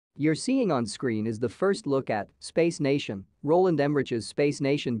You're seeing on screen is the first look at Space Nation. Roland Emmerich's Space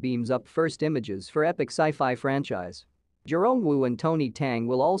Nation beams up first images for epic sci-fi franchise. Jerome and Tony Tang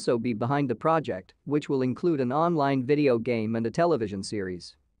will also be behind the project, which will include an online video game and a television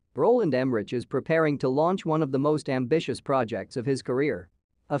series. Roland Emmerich is preparing to launch one of the most ambitious projects of his career.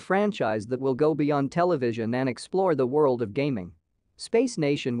 A franchise that will go beyond television and explore the world of gaming. Space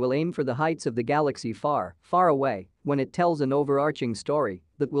Nation will aim for the heights of the galaxy far, far away when it tells an overarching story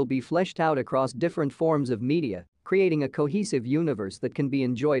that will be fleshed out across different forms of media, creating a cohesive universe that can be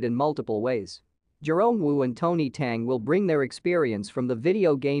enjoyed in multiple ways. Jerome and Tony Tang will bring their experience from the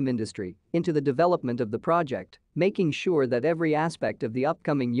video game industry into the development of the project, making sure that every aspect of the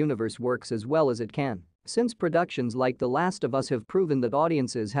upcoming universe works as well as it can. Since productions like The Last of Us have proven that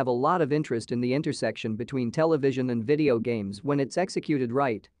audiences have a lot of interest in the intersection between television and video games when it's executed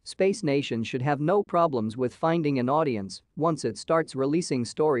right, Space Nation should have no problems with finding an audience once it starts releasing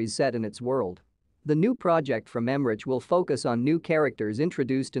stories set in its world. The new project from Emmerich will focus on new characters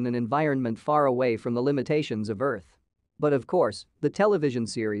introduced in an environment far away from the limitations of Earth. But of course, the television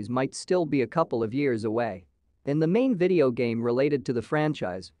series might still be a couple of years away. In the main video game related to the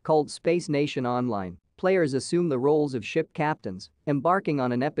franchise, called Space Nation Online, players assume the roles of ship captains, embarking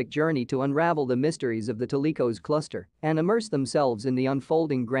on an epic journey to unravel the mysteries of the Telecos cluster and immerse themselves in the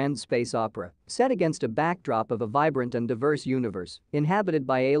unfolding grand space opera, set against a backdrop of a vibrant and diverse universe, inhabited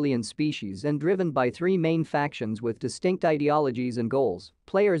by alien species and driven by three main factions with distinct ideologies and goals.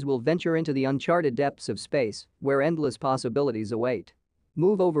 Players will venture into the uncharted depths of space, where endless possibilities await.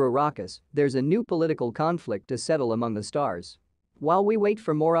 Move over Arrakis, there's a new political conflict to settle among the stars. While we wait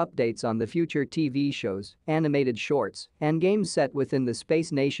for more updates on the future TV shows, animated shorts, and games set within the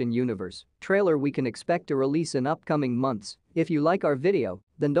Space Nation universe, trailer we can expect to release in upcoming months. If you like our video,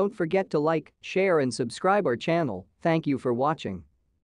 then don't forget to like, share and subscribe our channel. Thank you for watching.